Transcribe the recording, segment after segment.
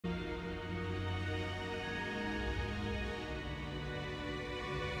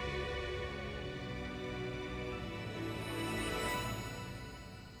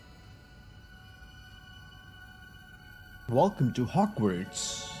Welcome to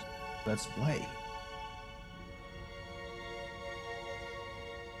Hogwarts. Let's play.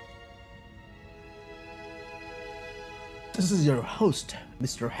 This is your host,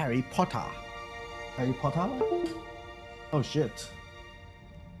 Mr. Harry Potter. Harry Potter? Oh shit.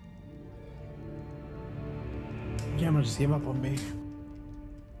 Camera just came up on me.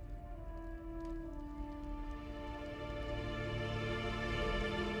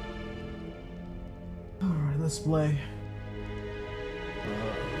 Alright, let's play.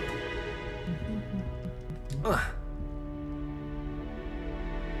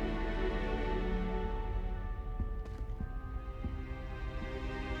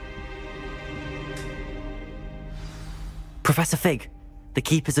 Professor Fig, the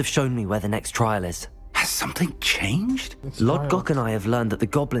Keepers have shown me where the next trial is. Has something changed? Lodgok and I have learned that the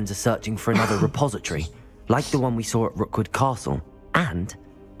goblins are searching for another repository, like the one we saw at Rookwood Castle. And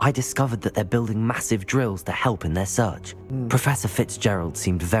I discovered that they're building massive drills to help in their search. Professor Fitzgerald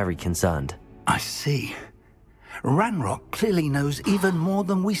seemed very concerned. I see. Ranrock clearly knows even more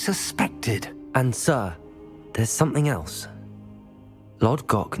than we suspected. And sir, there's something else.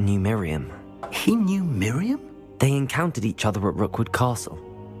 Lodgok knew Miriam. He knew Miriam? They encountered each other at Rookwood Castle.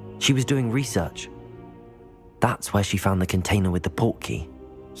 She was doing research. That's where she found the container with the portkey.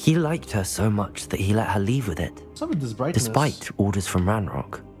 He liked her so much that he let her leave with it, despite orders from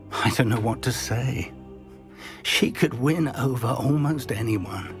Ranrock. I don't know what to say. She could win over almost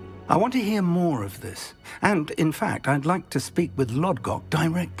anyone. I want to hear more of this. And, in fact, I'd like to speak with Lodgok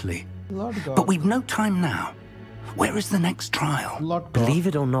directly. But we've no time now. Where is the next trial? Believe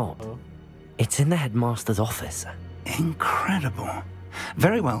it or not, it's in the headmaster's office. Incredible.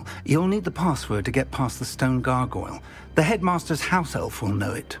 Very well, you'll need the password to get past the stone gargoyle. The headmaster's house elf will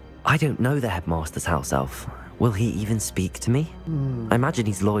know it. I don't know the headmaster's house elf. Will he even speak to me? I imagine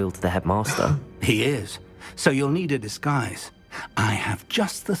he's loyal to the headmaster. He is. So you'll need a disguise. I have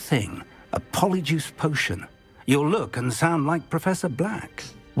just the thing. A polyjuice potion. You'll look and sound like Professor Black.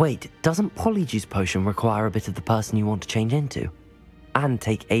 Wait, doesn't Polyjuice Potion require a bit of the person you want to change into? And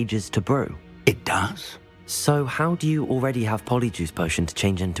take ages to brew? It does. So how do you already have Polyjuice Potion to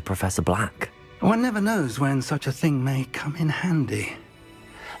change into Professor Black? One never knows when such a thing may come in handy.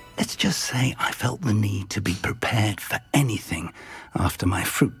 Let's just say I felt the need to be prepared for anything after my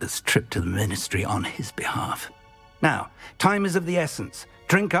fruitless trip to the Ministry on his behalf. Now, time is of the essence.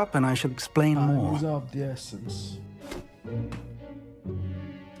 Drink up and I shall explain more. Time is of the essence.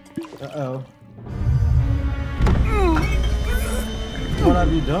 Uh-oh. What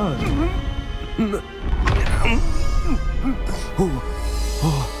have you done?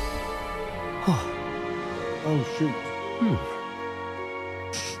 Oh, shoot.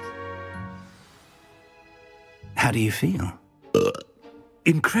 How do you feel?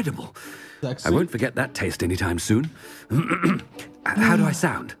 Incredible. Sexy. I won't forget that taste anytime soon. How do I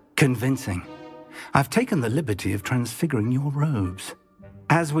sound? Convincing. I've taken the liberty of transfiguring your robes.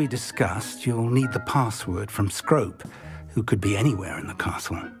 As we discussed, you'll need the password from Scrope, who could be anywhere in the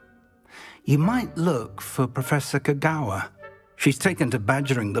castle. You might look for Professor Kagawa. She's taken to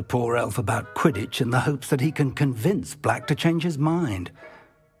badgering the poor elf about Quidditch in the hopes that he can convince Black to change his mind.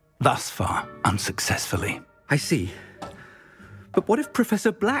 Thus far, unsuccessfully. I see. But what if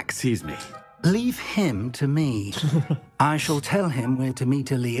Professor Black sees me? Leave him to me. I shall tell him where to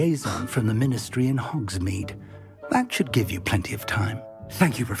meet a liaison from the Ministry in Hogsmeade. That should give you plenty of time.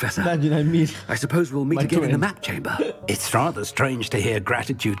 Thank you, Professor. Imagine I meet. I suppose we'll meet my again in the twin. map chamber. It's rather strange to hear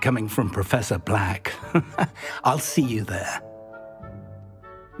gratitude coming from Professor Black. I'll see you there.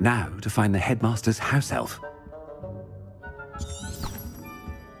 Now to find the headmaster's house elf.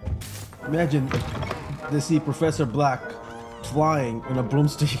 Imagine they see Professor Black flying on a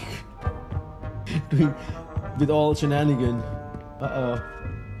broomstick, doing with all shenanigan.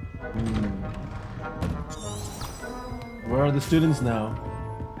 Where are the students now?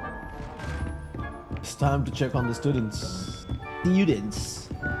 It's time to check on the students. Students.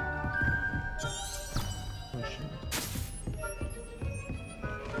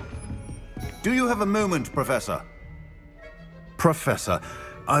 Do you have a moment, Professor? Professor,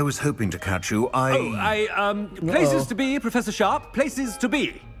 I was hoping to catch you. Places to be, Professor Sharp. Places to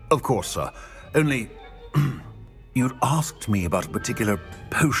be. Of course, sir. Only... you'd asked me about a particular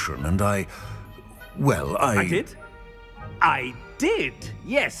potion, and well, I did? I did,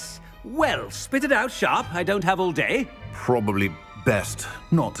 yes. Well, spit it out, Sharp. I don't have all day. Probably best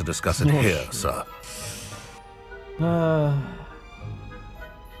not to discuss it here, sir.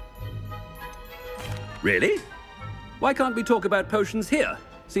 Really? Why can't we talk about potions here?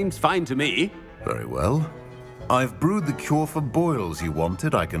 Seems fine to me. Very well. I've brewed the cure for boils you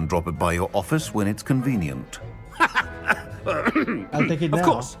wanted. I can drop it by your office when it's convenient. I'll take it now. Of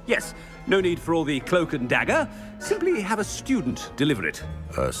course, yes. No need for all the cloak and dagger. Simply have a student deliver it.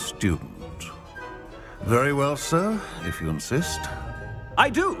 A student. Very well, sir, if you insist. I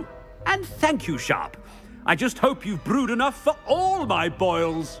do. And thank you, Sharp. I just hope you've brewed enough for all my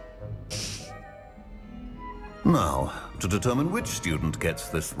boils. Now, to determine which student gets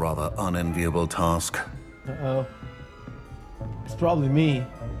this rather unenviable task. Uh-oh. It's probably me.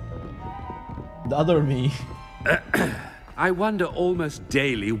 The other me. I wonder almost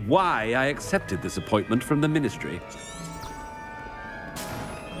daily why I accepted this appointment from the Ministry.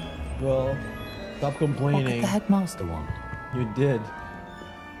 Well, stop complaining. What could the headmaster want? You did.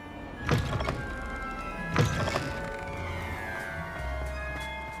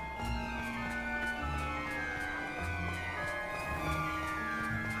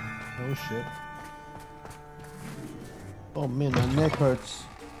 Oh shit. Oh man, my neck hurts.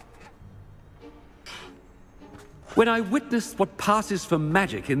 When I witness what passes for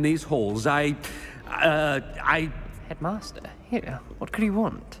magic in these halls, I... Headmaster, here, what could he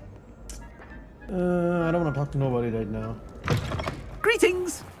want? I don't want to talk to nobody right now.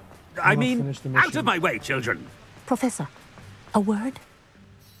 Greetings! I mean, finish the out mission. of my way, children. Professor, a word?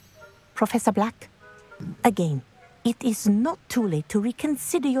 Professor Black, again, it is not too late to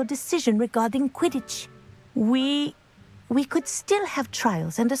reconsider your decision regarding Quidditch. We could still have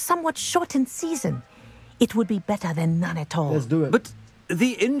trials and a somewhat shortened season. It would be better than none at all. Let's do it. But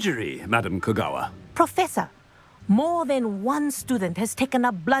the injury, Madam Kogawa. Professor, more than one student has taken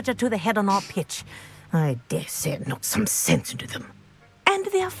a bludger to the head on our pitch. I dare say it knocked some sense into them. And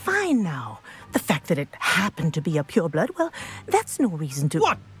they're fine now. The fact that it happened to be a pureblood, well, that's no reason to...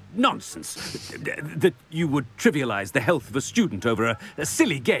 What nonsense! That you would trivialize the health of a student over a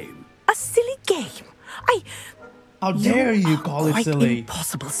silly game. A silly game? How dare you call it quite silly?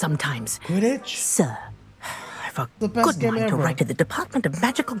 impossible sometimes. Quidditch? Sir, I've a The best good game mind to ever. write to the Department of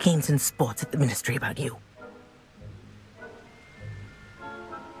Magical Games and Sports at the Ministry about you.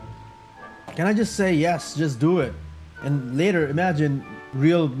 Can I just say yes, just do it? And later, imagine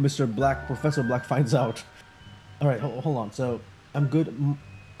real Mr. Black, Professor Black finds out. Alright, hold on. So, I'm good.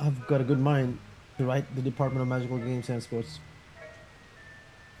 I've got a good mind to write the Department of Magical Games and Sports.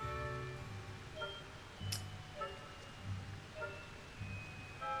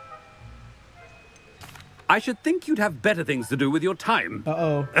 I should think you'd have better things to do with your time.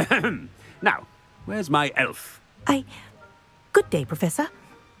 Uh-oh. Now, where's my elf? Good day, Professor.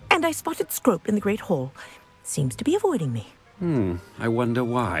 And I spotted Scrope in the Great Hall. Seems to be avoiding me. I wonder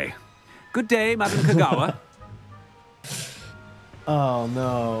why. Good day, Madam Kogawa. Oh,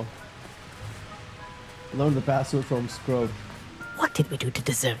 no. Learn the password from Scrub. What did we do to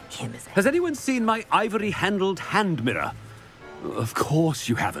deserve him as a... Has anyone seen my ivory-handled hand mirror? Of course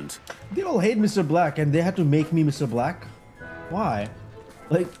you haven't. They all hate Mr. Black, and they had to make me Mr. Black? Why?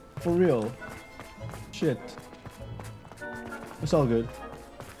 Like, for real. Shit. It's all good.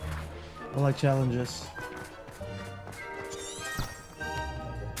 I like challenges.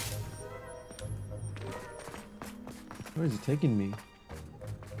 Where is it taking me?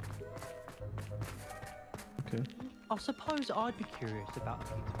 Okay. I suppose I'd be curious about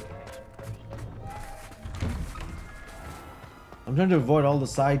Pete's vacation. I'm trying to avoid all the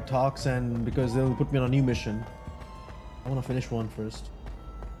side talks and because they'll put me on a new mission. I want to finish one first.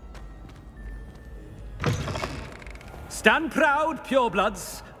 Stand proud,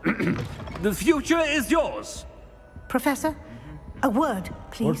 purebloods. The future is yours. Professor, a word, Or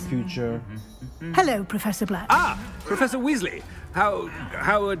please. future. Hello, Professor Black. Ah, Professor Weasley.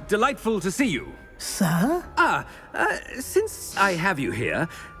 How delightful to see you. Sir? Since I have you here,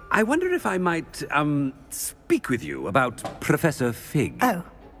 I wonder if I might, speak with you about Professor Fig. Oh,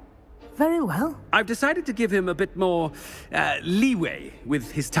 very well. I've decided to give him a bit more, leeway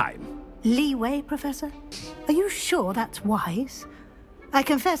with his time. Leeway, Professor? Are you sure that's wise? I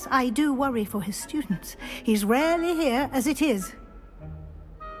confess I do worry for his students. He's rarely here as it is.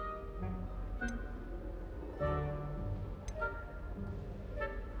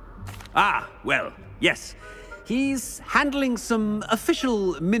 Ah, well, yes. He's handling some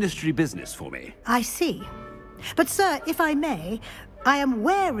official ministry business for me. I see. But, sir, if I may, I am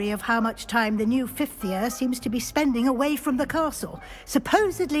wary of how much time the new fifth year seems to be spending away from the castle,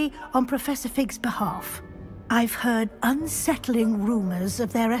 supposedly on Professor Fig's behalf. I've heard unsettling rumors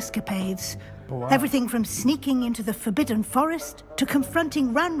of their escapades. Wow. Everything from sneaking into the Forbidden Forest to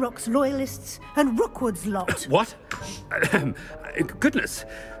confronting Ranrock's loyalists and Rookwood's lot. What? Goodness.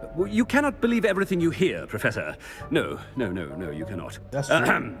 You cannot believe everything you hear, Professor. No, you cannot. That's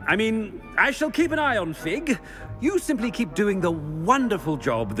true. I mean, I shall keep an eye on Fig. You simply keep doing the wonderful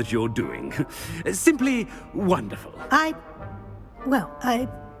job that you're doing. Simply wonderful. I Well,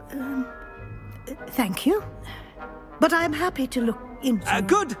 thank you. But I'm happy to look into...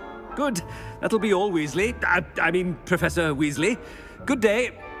 Good. Good. That'll be all, Weasley. I mean, Professor Weasley. Good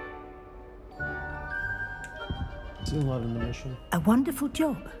day. Still not in the mission. A wonderful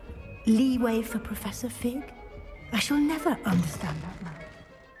job. Leeway for Professor Fig? I shall never understand that man.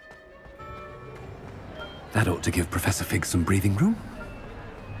 That ought to give Professor Fig some breathing room.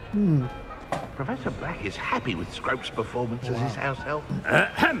 Professor Black is happy with Scrope's performance as his house elf.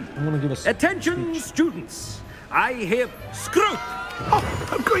 I'm gonna give us Attention, students. I hear Scrope.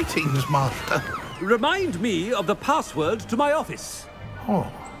 Oh, greetings, Master. Remind me of the password to my office.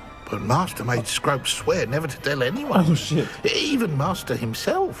 Oh, but Master made Scrope swear never to tell anyone. Oh shit. Even Master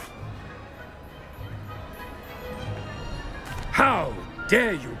himself. How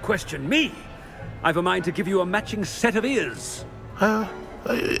dare you question me? I've a mind to give you a matching set of ears.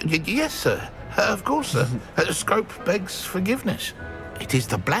 Yes, sir. Of course, sir. Scrope begs forgiveness. It is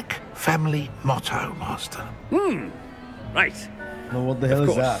the Black family motto, Master. Right. No, what the hell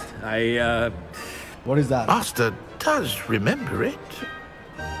is that? What is that? Master does remember it.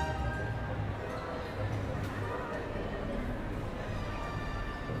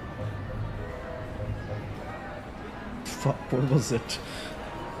 Fuck, what was it?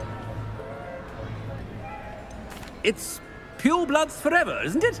 It's pure bloods forever,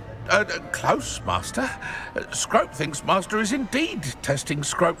 isn't it? Close, Master. Scrope thinks Master is indeed testing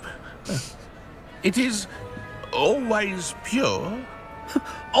Scrope. It is always pure.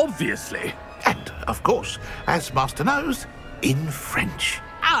 Obviously. And, of course, as Master knows, in French.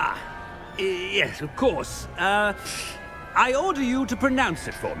 Yes, of course. I order you to pronounce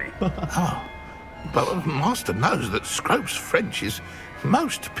it for me. But Master knows that Scrope's French is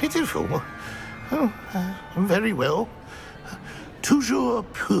most pitiful. Very well. Toujours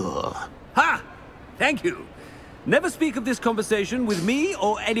pur. Ha! Thank you. Never speak of this conversation with me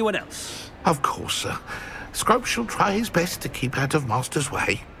or anyone else. Of course, sir. Scrope shall try his best to keep out of Master's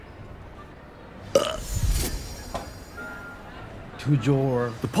way.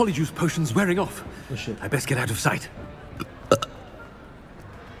 Toujours. The polyjuice potion's wearing off. Oh shit. I best get out of sight.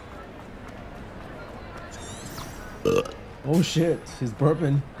 Oh shit, he's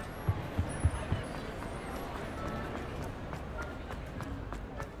burping.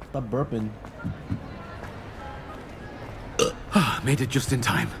 Stop burping. Made it just in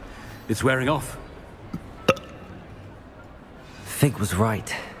time. It's wearing off. Fig was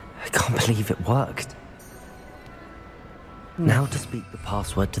right. I can't believe it worked. Now to speak the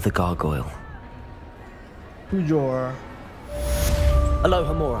password to the gargoyle. Toujours.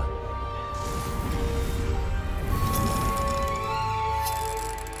 Aloha Mora.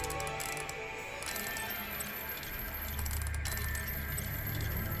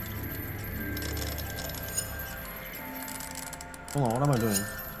 Hold on, what am I doing?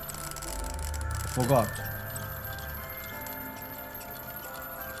 I forgot.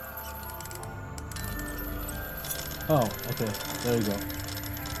 Oh, okay. There you go.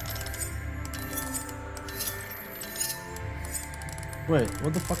 Wait,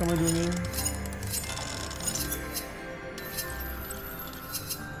 what the fuck am I doing here?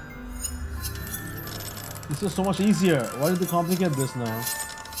 This is so much easier. Why did they complicate this now?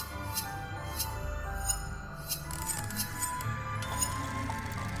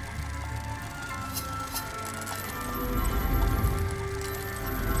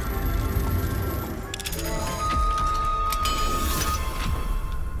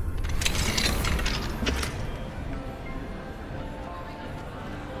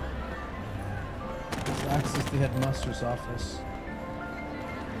 Access the headmaster's office.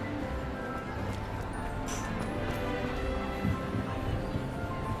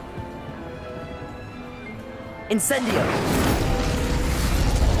 Incendio!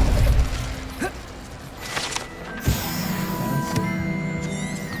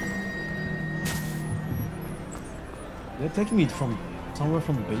 They're taking me from somewhere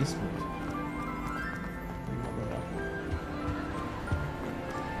from the basement.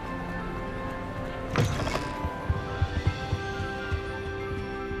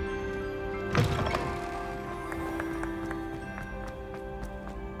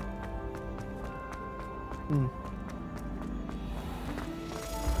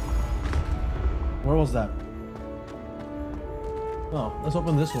 Where was that? Oh, let's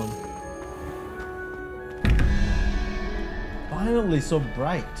open this one. Finally, so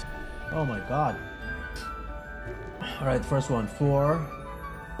bright. Oh my god. Alright, first one. 4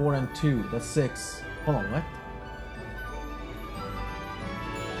 and 2. That's 6. Hold on, what?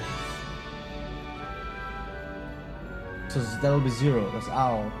 So that'll be 0. That's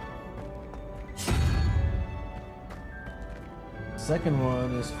owl. Second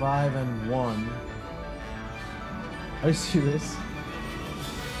one is 5 and 1. Are you serious?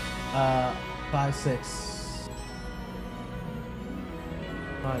 5, 6.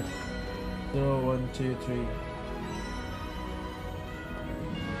 5. 0, 1, 2, 3.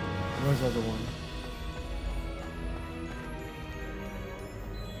 Where's the other one?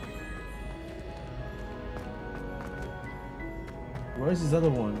 Where's his other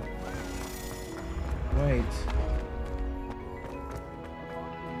one? Wait.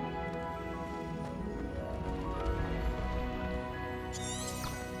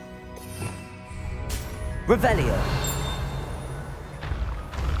 Revelio.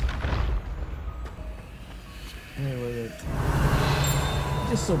 Wait. It's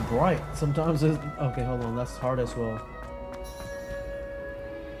just so bright. Sometimes it's... Okay, hold on. That's hard as well.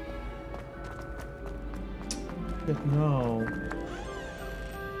 But no.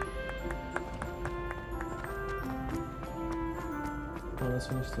 Oh, let's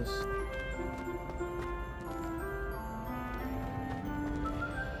finish this.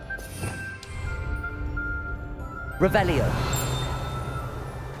 Revelio.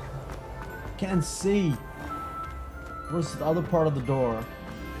 Can't see. Where's the other part of the door?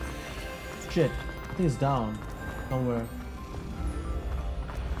 Shit. I think it's down. Somewhere.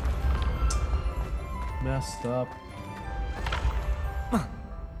 Messed up.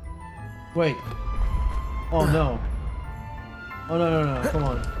 Wait. Oh no. Oh no. Come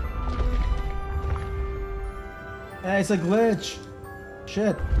on. Hey, it's a glitch.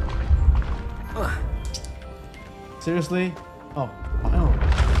 Shit. Seriously? Oh, wow.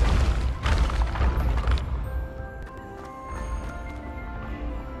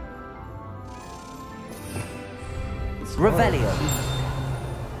 Revelio.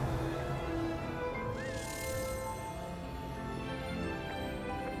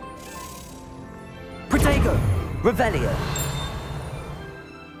 Protego. Revelio.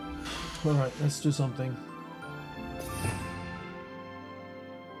 Alright, let's do something.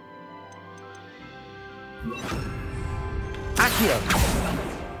 Accio.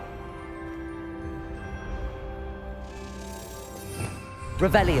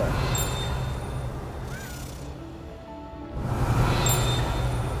 Revelio.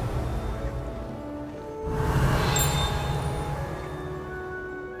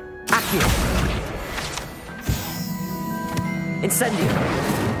 Accio. Incendio.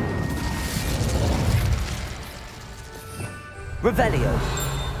 Revelio.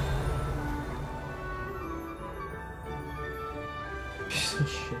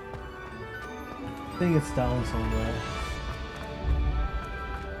 Shit. I think it's down somewhere.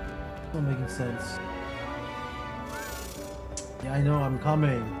 Not making sense. Yeah, I know, I'm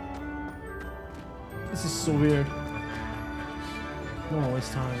coming. This is so weird. No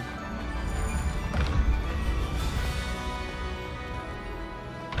waste time.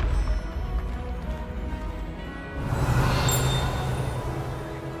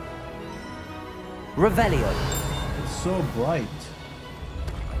 Revelio. It's so bright.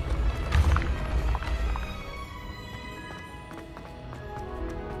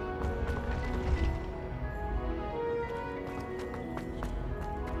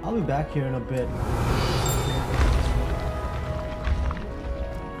 I'll be back here in a bit.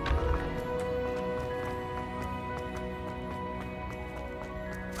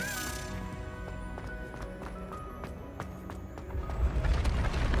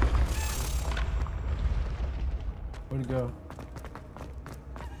 Where'd it go?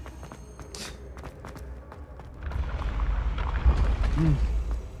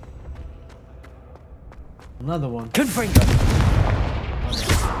 Another one. Confringo.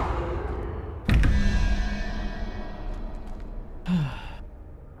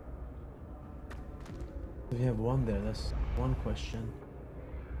 We have one there, that's one question.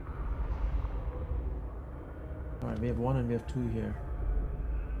 Alright, we have one and we have two here.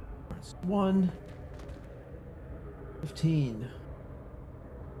 Alright, so 1, 15.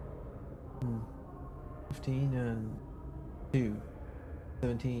 15 and 2.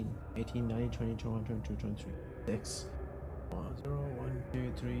 17, 18, 19, 20, 21, 22, 23. 6. 1, 0, 1,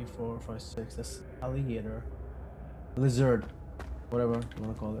 2, 3, 4, 5, 6. That's alligator. Lizard. Whatever you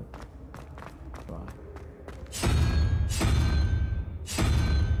want to call it. 5.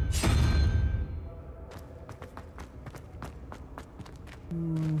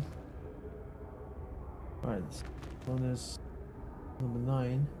 Alright, this one is number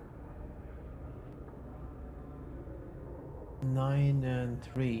 9. 9 and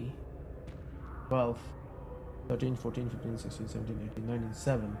 3. 12. 13, 14, 15, 16, 17, 18, 19,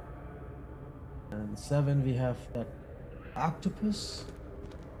 7. And 7 we have that octopus.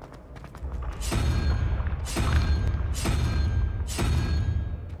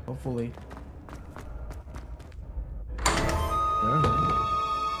 Hopefully. There.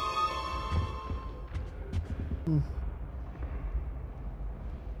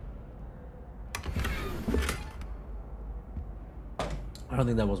 I don't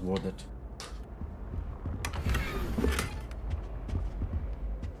think that was worth it.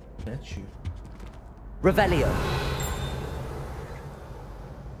 That's you. Revelio.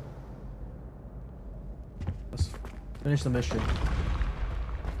 Let's finish the mission.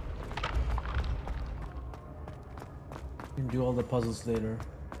 We can do all the puzzles later.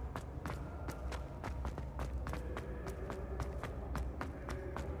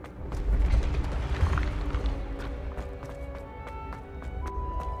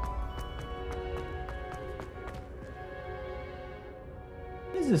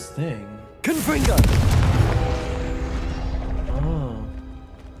 What is this thing? Confringo. Oh.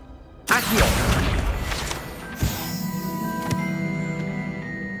 Accio.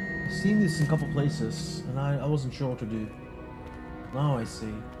 I've seen this in a couple places, and I wasn't sure what to do. Now I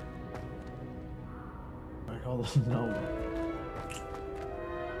see. Alright, hold on, no.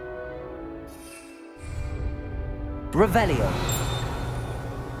 Revelio.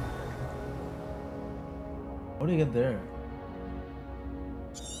 How do you get there?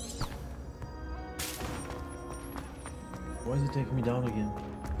 Why is it taking me down again?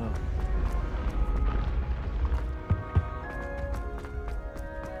 Oh.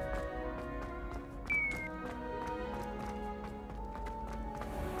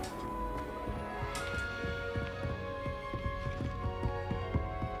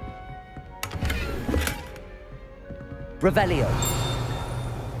 Revelio.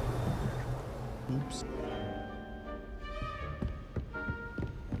 Oops.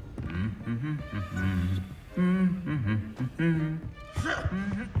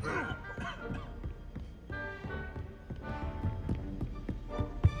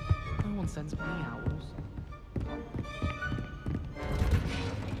 No one sends me owls.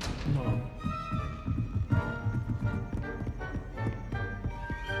 No.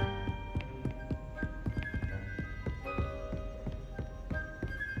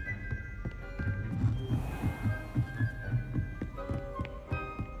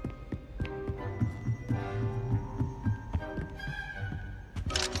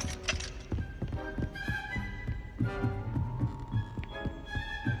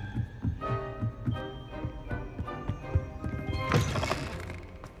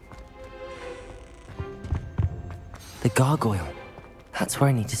 The gargoyle. That's where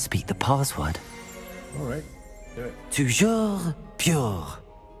I need to speak the password. Alright. Do it. Toujours pure.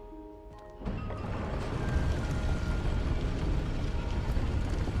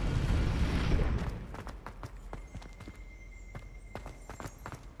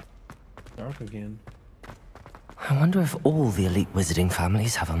 Dark again. I wonder if all the elite wizarding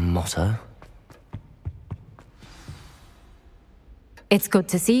families have a motto. It's good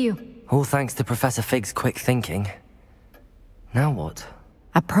to see you. All thanks to Professor Fig's quick thinking. Now what?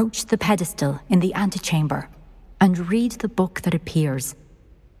 Approach the pedestal in the antechamber and read the book that appears.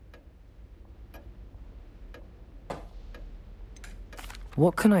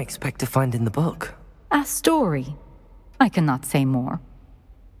 What can I expect to find in the book? A story. I cannot say more.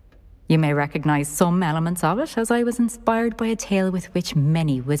 You may recognize some elements of it, as I was inspired by a tale with which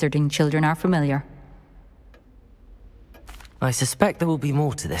many wizarding children are familiar. I suspect there will be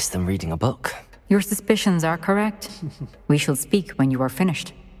more to this than reading a book. Your suspicions are correct. We shall speak when you are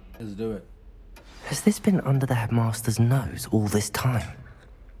finished. Let's do it. Has this been under the headmaster's nose all this time?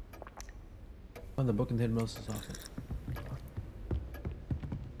 Find the book in the headmaster's office.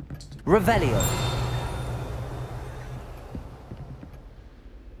 Revelio.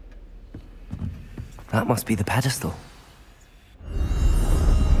 That must be the pedestal.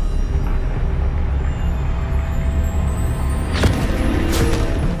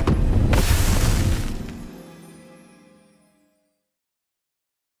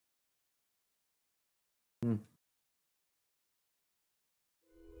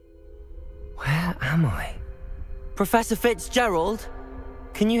 Where am I? Professor Fitzgerald?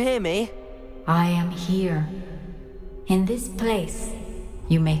 Can you hear me? I am here. In this place,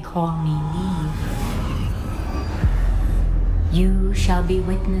 you may call me Niamh. You shall be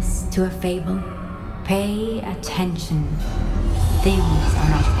witness to a fable. Pay attention. Things are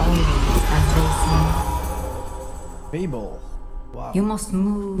not always as they seem. Fable. Wow. You must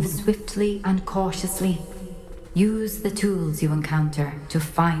move swiftly and cautiously. Use the tools you encounter to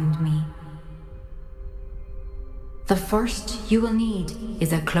find me. The first you will need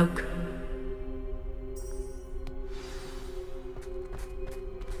is a cloak.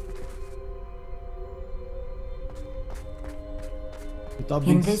 Without In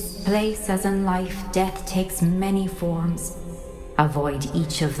being this place, as in life, death takes many forms. Avoid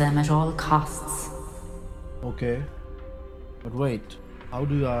each of them at all costs. Okay. But wait, how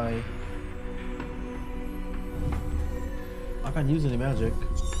do I can't use any magic.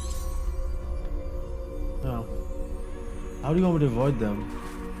 No. How do you want me to avoid them?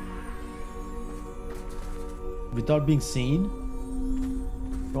 Without being seen?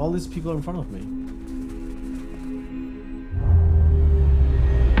 All these people are in front of me.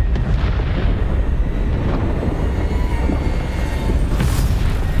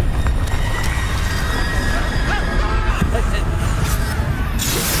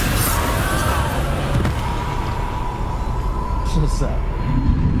 What's that?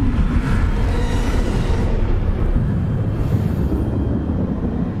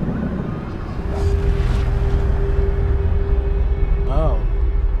 Oh.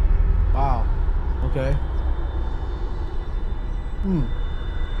 Wow. Okay.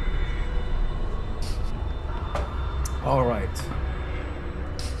 All right.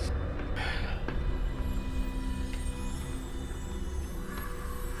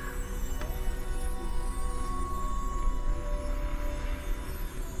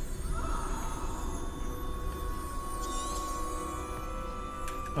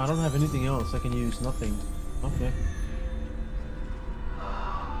 I don't have anything else I can use. Nothing. Okay.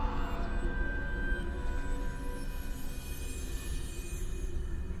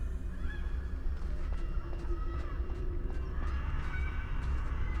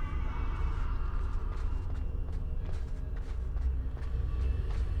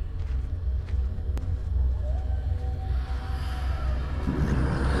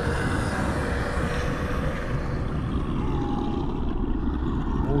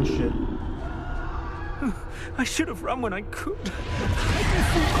 Oh shit. I should have run when I could.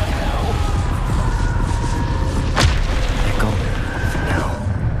 They're gone. For now.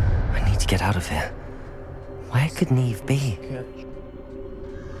 I need to get out of here. Where could Niamh be? Catch.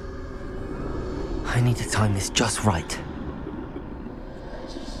 I need to time this just right.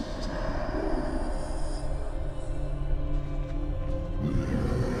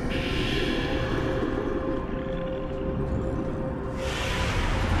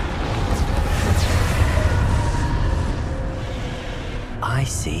 I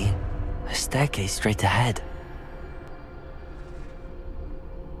see. A staircase straight ahead.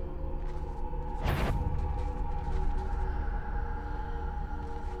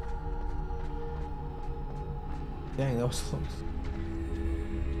 Dang, that was close.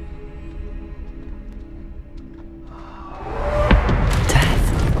 Death.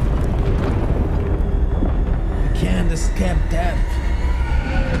 I can't escape death.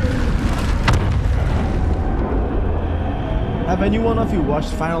 Have any one of you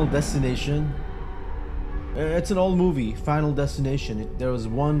watched Final Destination? It's an old movie, Final Destination. There was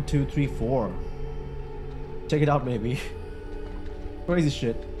 1, 2, 3, 4. Check it out, maybe. Crazy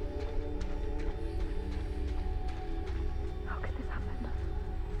shit. How could this happen?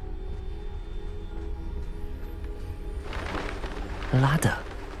 Ladder.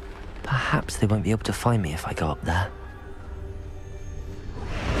 Perhaps they won't be able to find me if I go up there.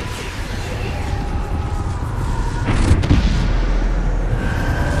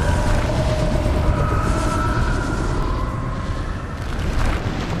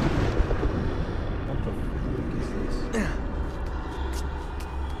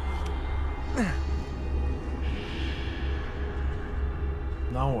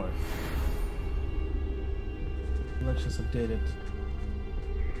 Now what? Let's just update it.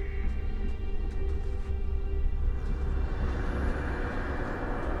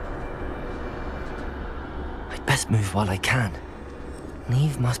 I'd best move while I can.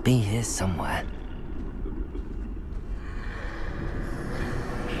 Niamh must be here somewhere.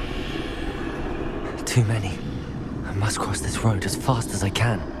 Too many. I must cross this road as fast as I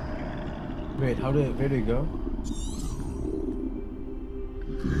can. Wait, where do you go?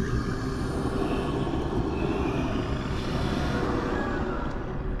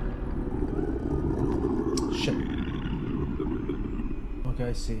 Shit. Okay,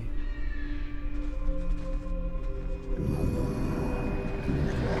 I see.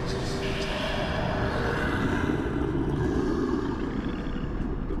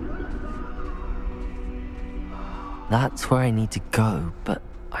 That's where I need to go, but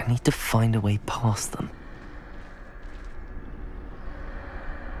I need to find a way past them.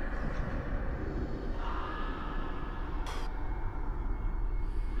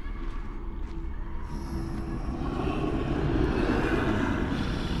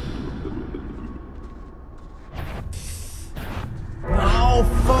 Oh,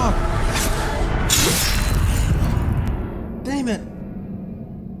 fuck! Damn it!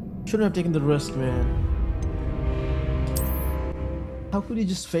 Shouldn't have taken the risk, man. How could he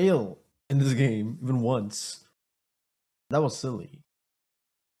just fail in this game even once? That was silly.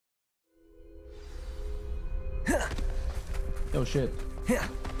 Oh shit.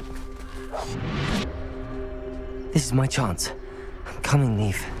 This is my chance. I'm coming,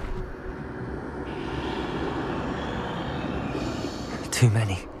 Niamh. Too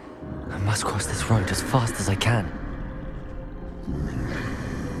many. I must cross this road as fast as I can.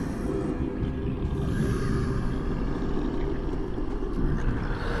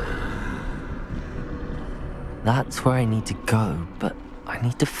 That's where I need to go, but I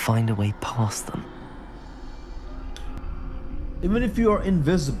need to find a way past them. Even if you are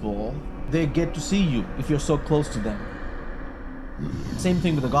invisible, they get to see you if you're so close to them. Same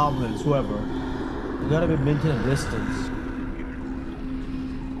thing with the goblins, whoever. You gotta maintain a distance.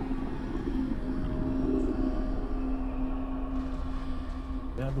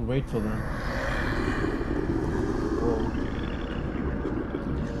 You have to wait for them. Whoa.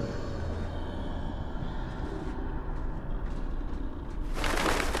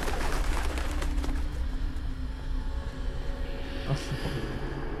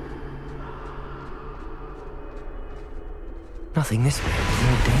 Nothing this way,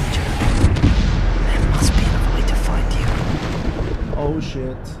 no danger. There must be another way to find you. Oh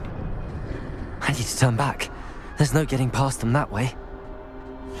shit. I need to turn back. There's no getting past them that way.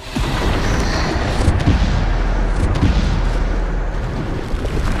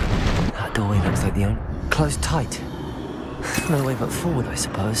 That doorway looks like the only... closed tight. No way but forward, I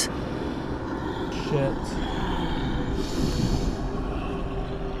suppose. Shit.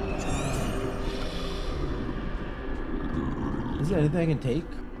 Is there anything I can take?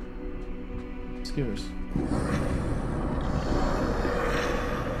 Just curious.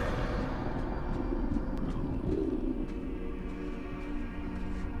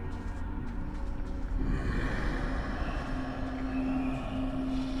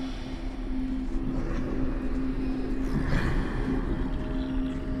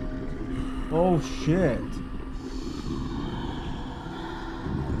 Oh shit.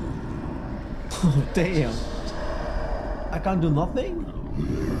 Oh damn. I can't do nothing?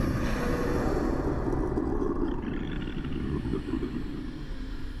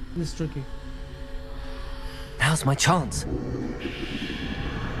 This is tricky. Now's my chance.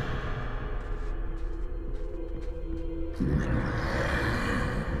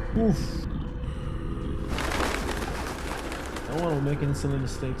 Oof. I don't want to make any silly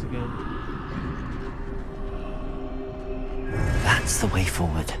mistakes again. That's the way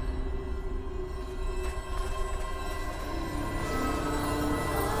forward.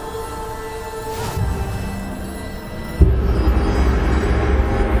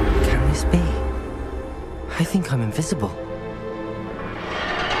 I think I'm invisible.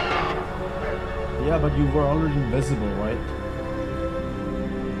 Yeah, but you were already invisible, right?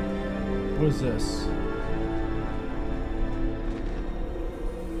 What is this?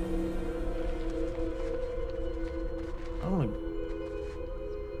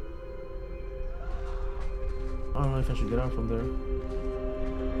 I don't know if I should get out from there.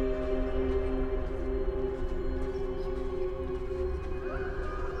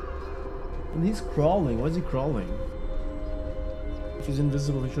 And he's crawling. Why is he crawling? If he's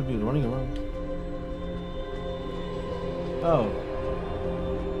invisible, he should be running around. Oh.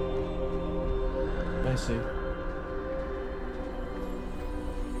 I see.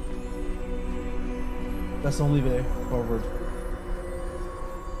 That's the only way forward.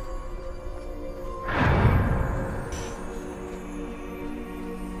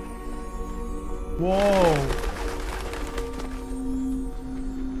 Whoa!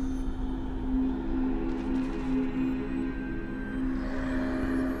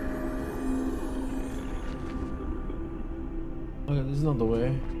 Okay, this is not the way.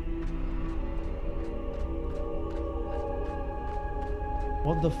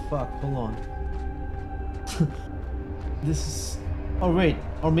 What the fuck? Hold on. This is... Oh wait,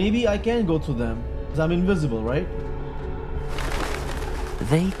 or maybe I can go to them, because I'm invisible, right?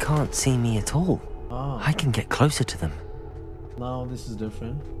 They can't see me at all. Ah. I can get closer to them. Now this is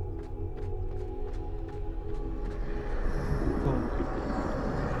different. Cool.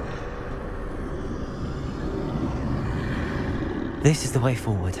 This is the way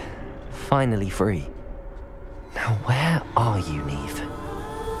forward. Finally free. Now where are you, Niamh?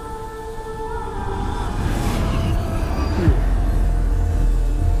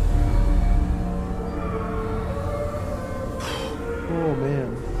 Oh man.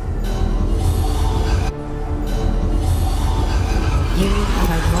 You have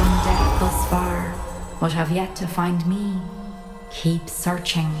outrun death thus far, but have yet to find me. Keep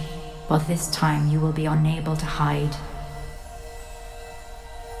searching. but this time you will be unable to hide.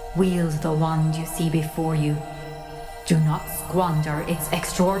 Wield the wand you see before you. Do not squander its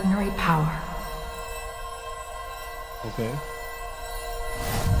extraordinary power. Okay.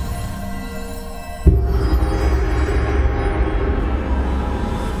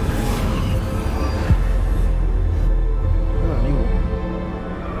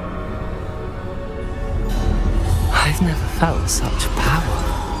 I've never felt such power.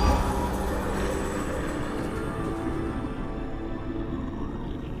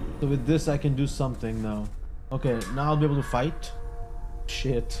 So with this, I can do something now. Okay, now I'll be able to fight.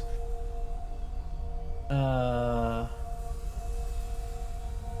 Shit.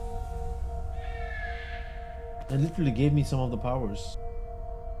 It literally gave me some of the powers.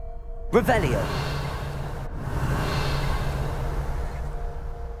 Revelio.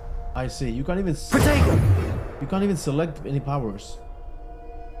 I see. You can't even. Protego. You can't even select any powers.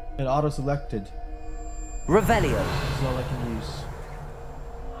 It auto-selected. Revelio. That's all I can use.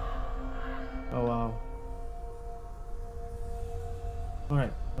 Oh wow.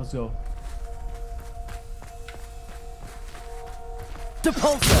 Alright, let's go.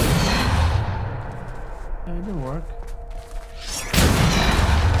 Depulso. Yeah, it didn't work.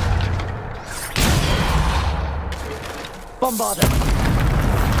 Bombarda.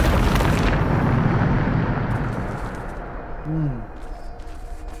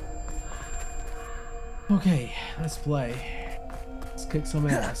 Okay, let's play. Let's kick some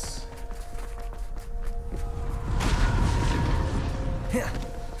ass.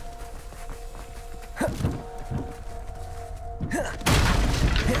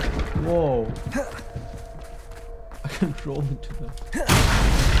 Whoa. I control into them.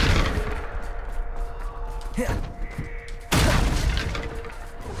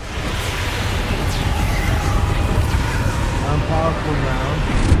 I'm powerful now.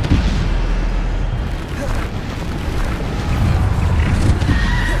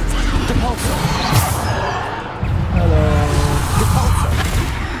 Hello.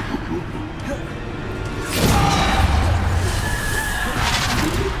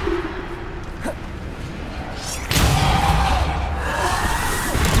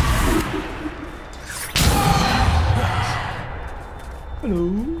 Hello.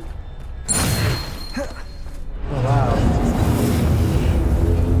 Oh wow.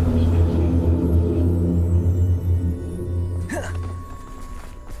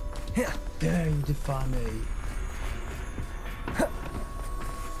 Dare you defy me?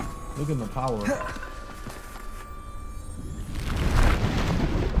 Look at my power.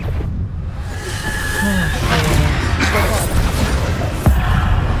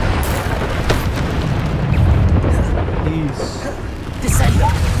 Please.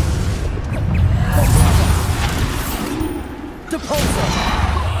 Descender. Depulso.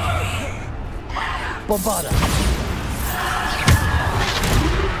 Bombarda.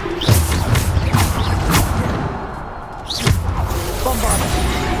 Bombarda.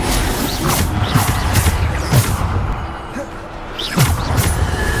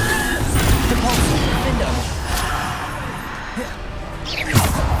 Depulso. Window.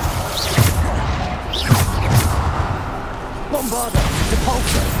 Bombarda.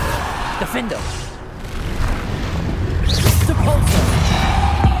 Depulso. Defender. Depulso.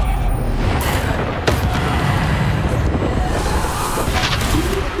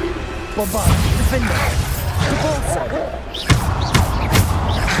 Bombarda. Defender. Depulso.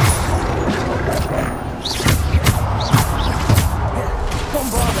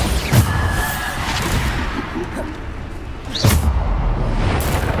 Bombarda.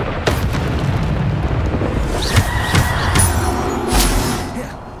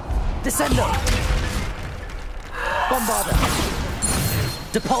 Descendo. Bombarda.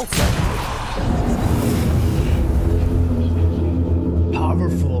 Depulso.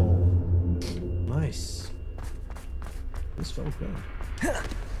 Powerful. Nice. This felt good.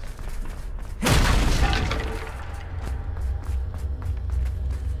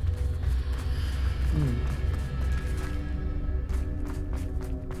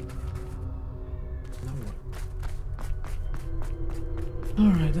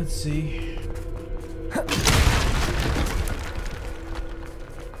 Alright, let's see.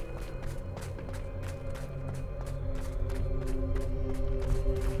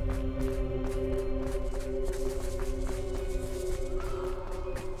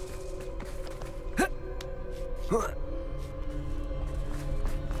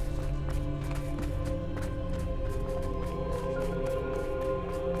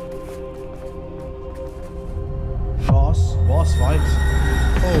 Boss fight.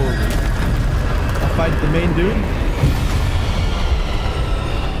 Oh, I fight the main dude.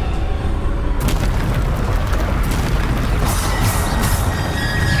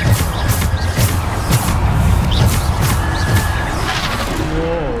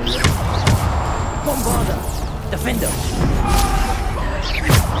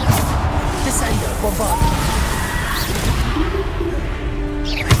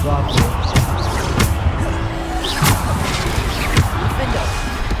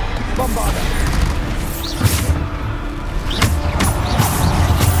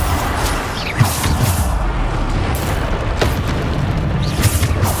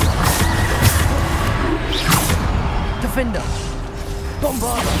 Defender!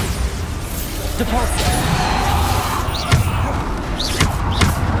 Bombarder! Depulsor!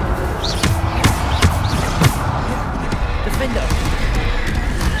 Defender!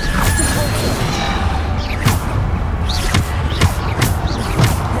 Depulsor!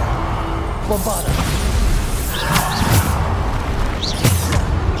 Bombarder!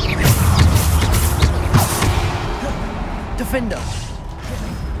 Defender!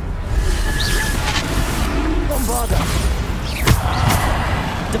 Bombarder!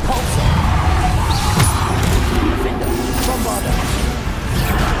 Depulsor! Defender! Bombarder!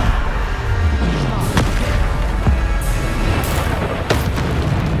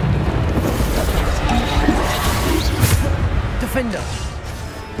 Defender!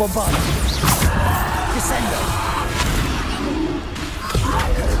 Bombarder! Descender!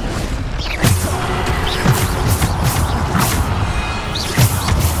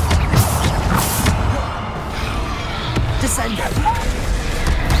 Descender!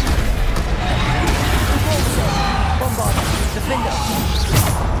 Bombarder! Defender!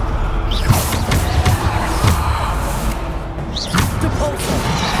 Depulsor!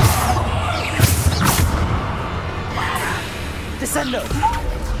 Descendo!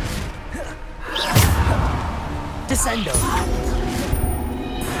 Descendo!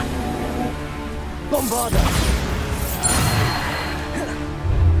 Bombarder!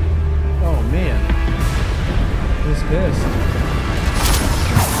 Oh man. He's pissed.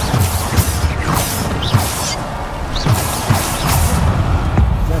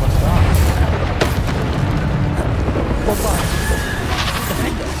 Never stops. Bombarder!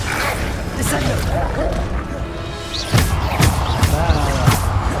 Defender! Descendo!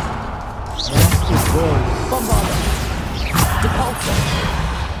 Nasty boys. Bombarder! Depulsor!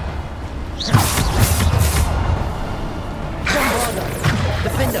 Bombarder!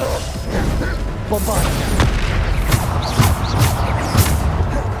 Defender! Bombarder!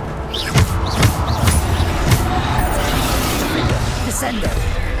 Descender!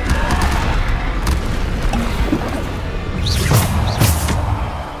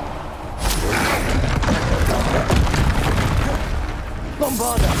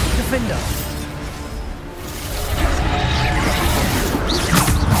 Bombarder! Defender!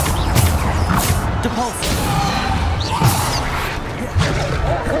 Depulsor!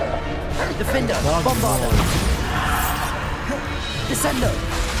 Defender! Bombarder! Descender!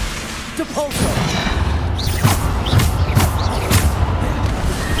 Depulsor!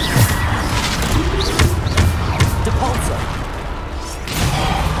 Depulsor!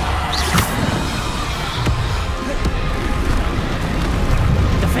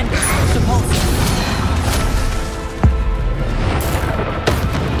 Defender! Depulsor!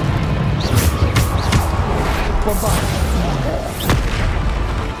 Bombarder!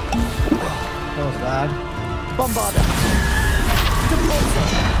 That was bad. Bombarder! Depulsor!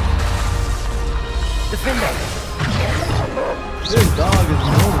 Defender! This dog is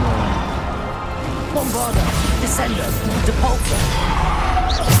normal. Bombarder! Descender! Depulsor!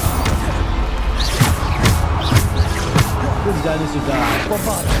 This guy needs to die.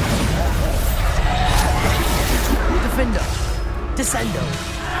 Bombarder! Defender! Descendo!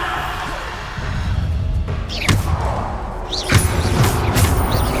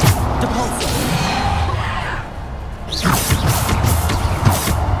 Depulsor!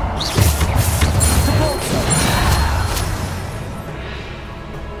 Depulsor!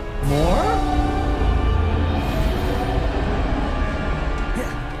 More?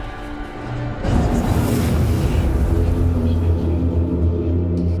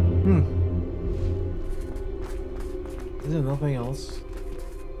 Is there nothing else?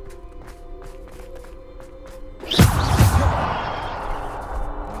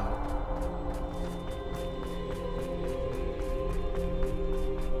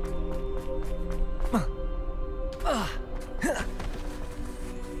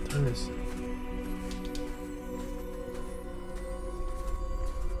 There is.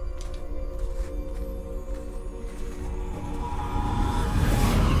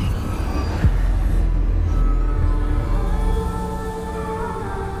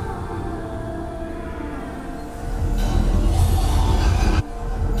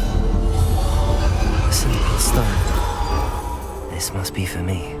 A simple stone. This must be for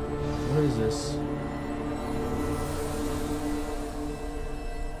me. What is this?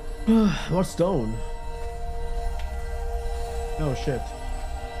 What stone? Oh shit.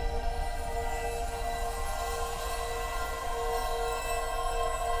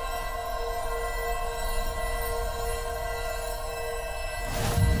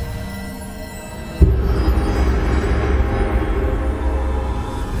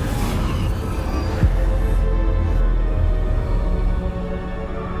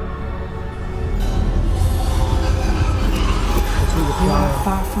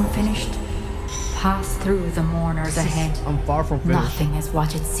 Far from finished. Pass through the mourners ahead. I'm far from finished. Nothing is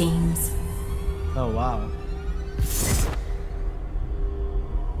what it seems. Oh wow.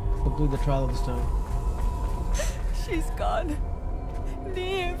 Complete the trial of the stone. She's gone.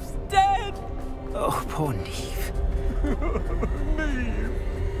 Niamh's dead. Oh, poor Niamh.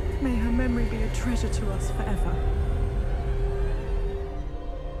 Niamh. May her memory be a treasure to us forever.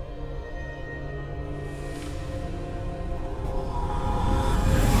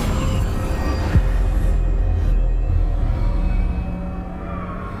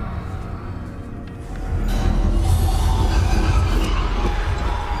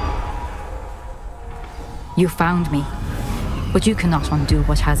 You found me, but you cannot undo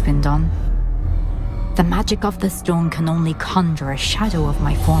what has been done. The magic of the stone can only conjure a shadow of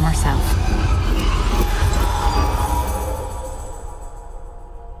my former self.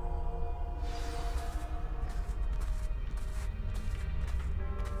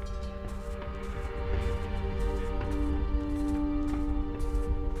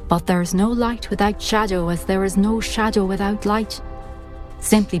 But there is no light without shadow, as there is no shadow without light.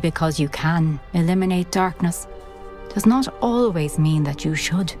 Simply because you can eliminate darkness does not always mean that you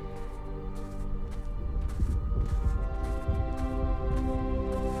should.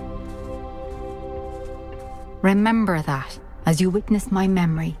 Remember that as you witness my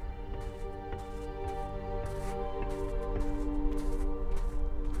memory.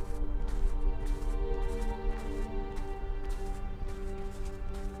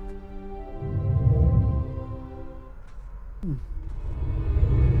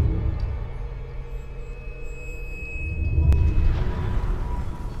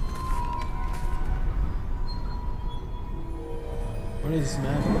 What is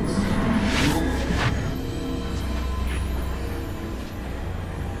madness?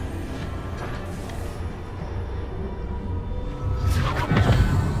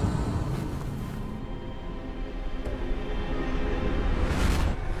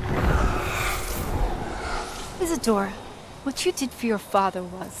 Isadora, what you did for your father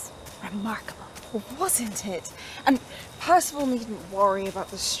was remarkable, wasn't it? And Percival needn't worry about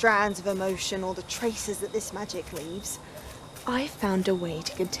the strands of emotion or the traces that this magic leaves. I found a way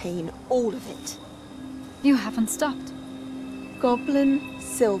to contain all of it. You haven't stopped. Goblin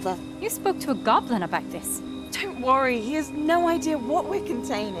Silver. You spoke to a goblin about this. Don't worry, he has no idea what we're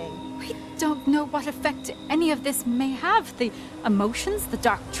containing. We don't know what effect any of this may have. The emotions, the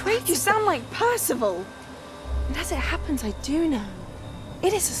dark traits. You sound like Percival. And as it happens, I do know.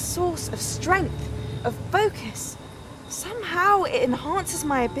 It is a source of strength, of focus. Somehow it enhances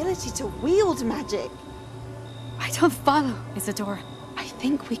my ability to wield magic. I don't follow, Isadora. I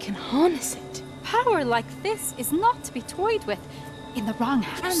think we can harness it. Power like this is not to be toyed with. In the wrong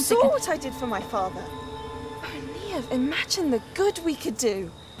hands. You saw what I did for my father. Oh, Niamh, imagine the good we could do.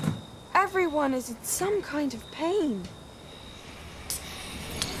 Everyone is in some kind of pain.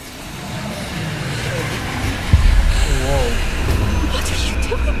 Whoa. What are you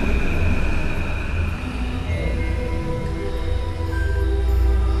doing?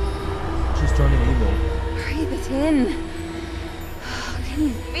 She's turning evil. Breathe it in. Can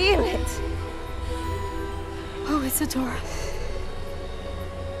you feel it? Oh, Isadora.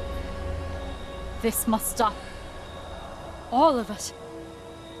 This must stop. All of it.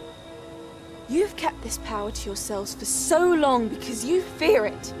 You've kept this power to yourselves for so long because you fear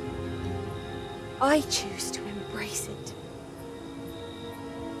it. I choose to embrace it.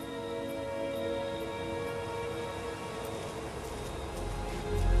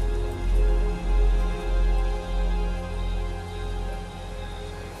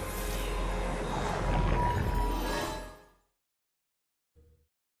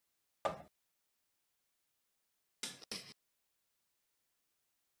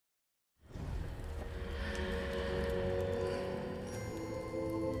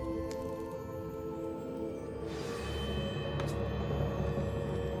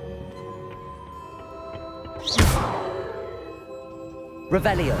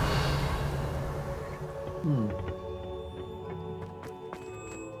 Revelio.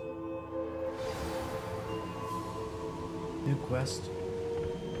 New quest.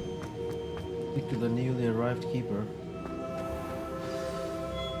 Speak to the newly arrived keeper.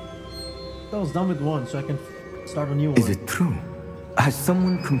 I was done with one, so I can start a new one. Is it true? Has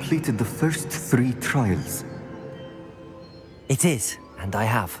someone completed the first 3 trials? It is, and I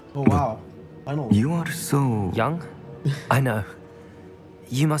have. Oh wow. Finally. You are so... Young? I know.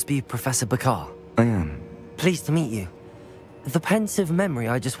 You must be Professor Bakar. I am. Pleased to meet you. The pensive memory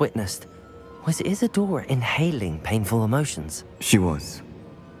I just witnessed, was Isadora inhaling painful emotions? She was.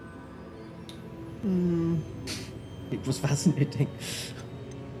 It was fascinating.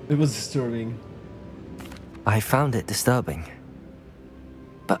 It was disturbing. I found it disturbing.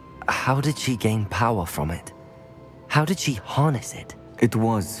 But how did she gain power from it? How did she harness it? It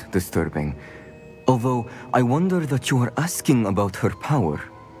was disturbing. Although I wonder that you are asking about her power.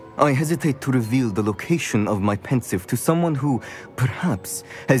 I hesitate to reveal the location of my pensive to someone who, perhaps,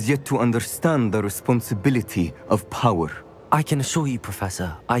 has yet to understand the responsibility of power. I can assure you,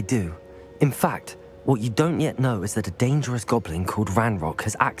 Professor, I do. In fact, what you don't yet know is that a dangerous goblin called Ranrock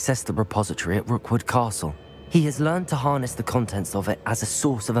has accessed the repository at Rookwood Castle. He has learned to harness the contents of it as a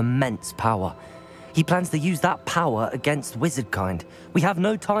source of immense power. He plans to use that power against wizardkind. We have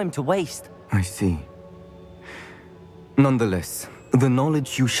no time to waste. I see. Nonetheless, the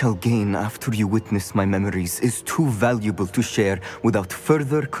knowledge you shall gain after you witness my memories is too valuable to share without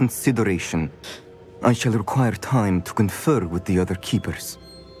further consideration. I shall require time to confer with the other keepers.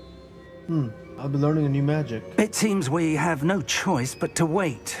 I'll be learning a new magic. It seems we have no choice but to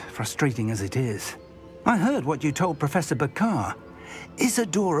wait, frustrating as it is. I heard what you told Professor Bakar.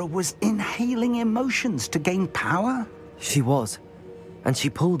 Isadora was inhaling emotions to gain power? She was. And she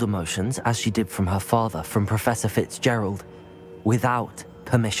pulled emotions, as she did from her father, from Professor Fitzgerald, without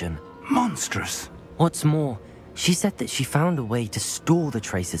permission. Monstrous. What's more, she said that she found a way to store the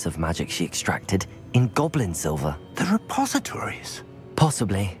traces of magic she extracted in goblin silver. The repositories?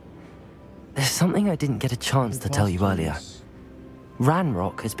 Possibly. There's something I didn't get a chance to tell you earlier.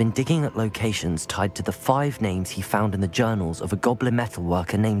 Ranrock has been digging at locations tied to the 5 names he found in the journals of a goblin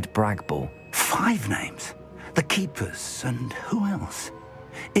metalworker named Bragball. 5 names? The Keepers, and who else?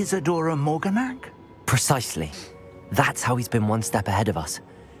 Isadora Morganac? Precisely. That's how he's been one step ahead of us.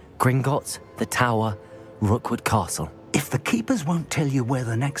 Gringotts, the Tower, Rookwood Castle. If the Keepers won't tell you where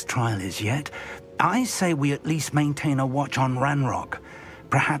the next trial is yet, I say we at least maintain a watch on Ranrock.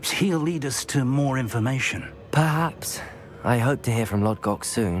 Perhaps he'll lead us to more information. Perhaps. I hope to hear from Lodgok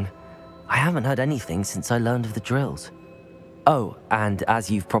soon. I haven't heard anything since I learned of the drills. Oh, and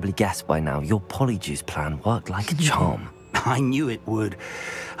as you've probably guessed by now, your polyjuice plan worked like a charm. I knew it would.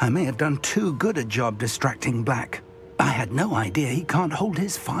 I may have done too good a job distracting Black. I had no idea he can't hold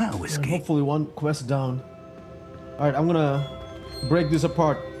his fire whiskey. Hopefully one quest down. Alright, I'm gonna break this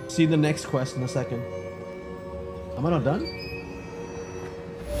apart. See the next quest in a second. Am I not done?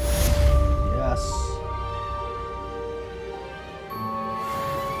 Yes.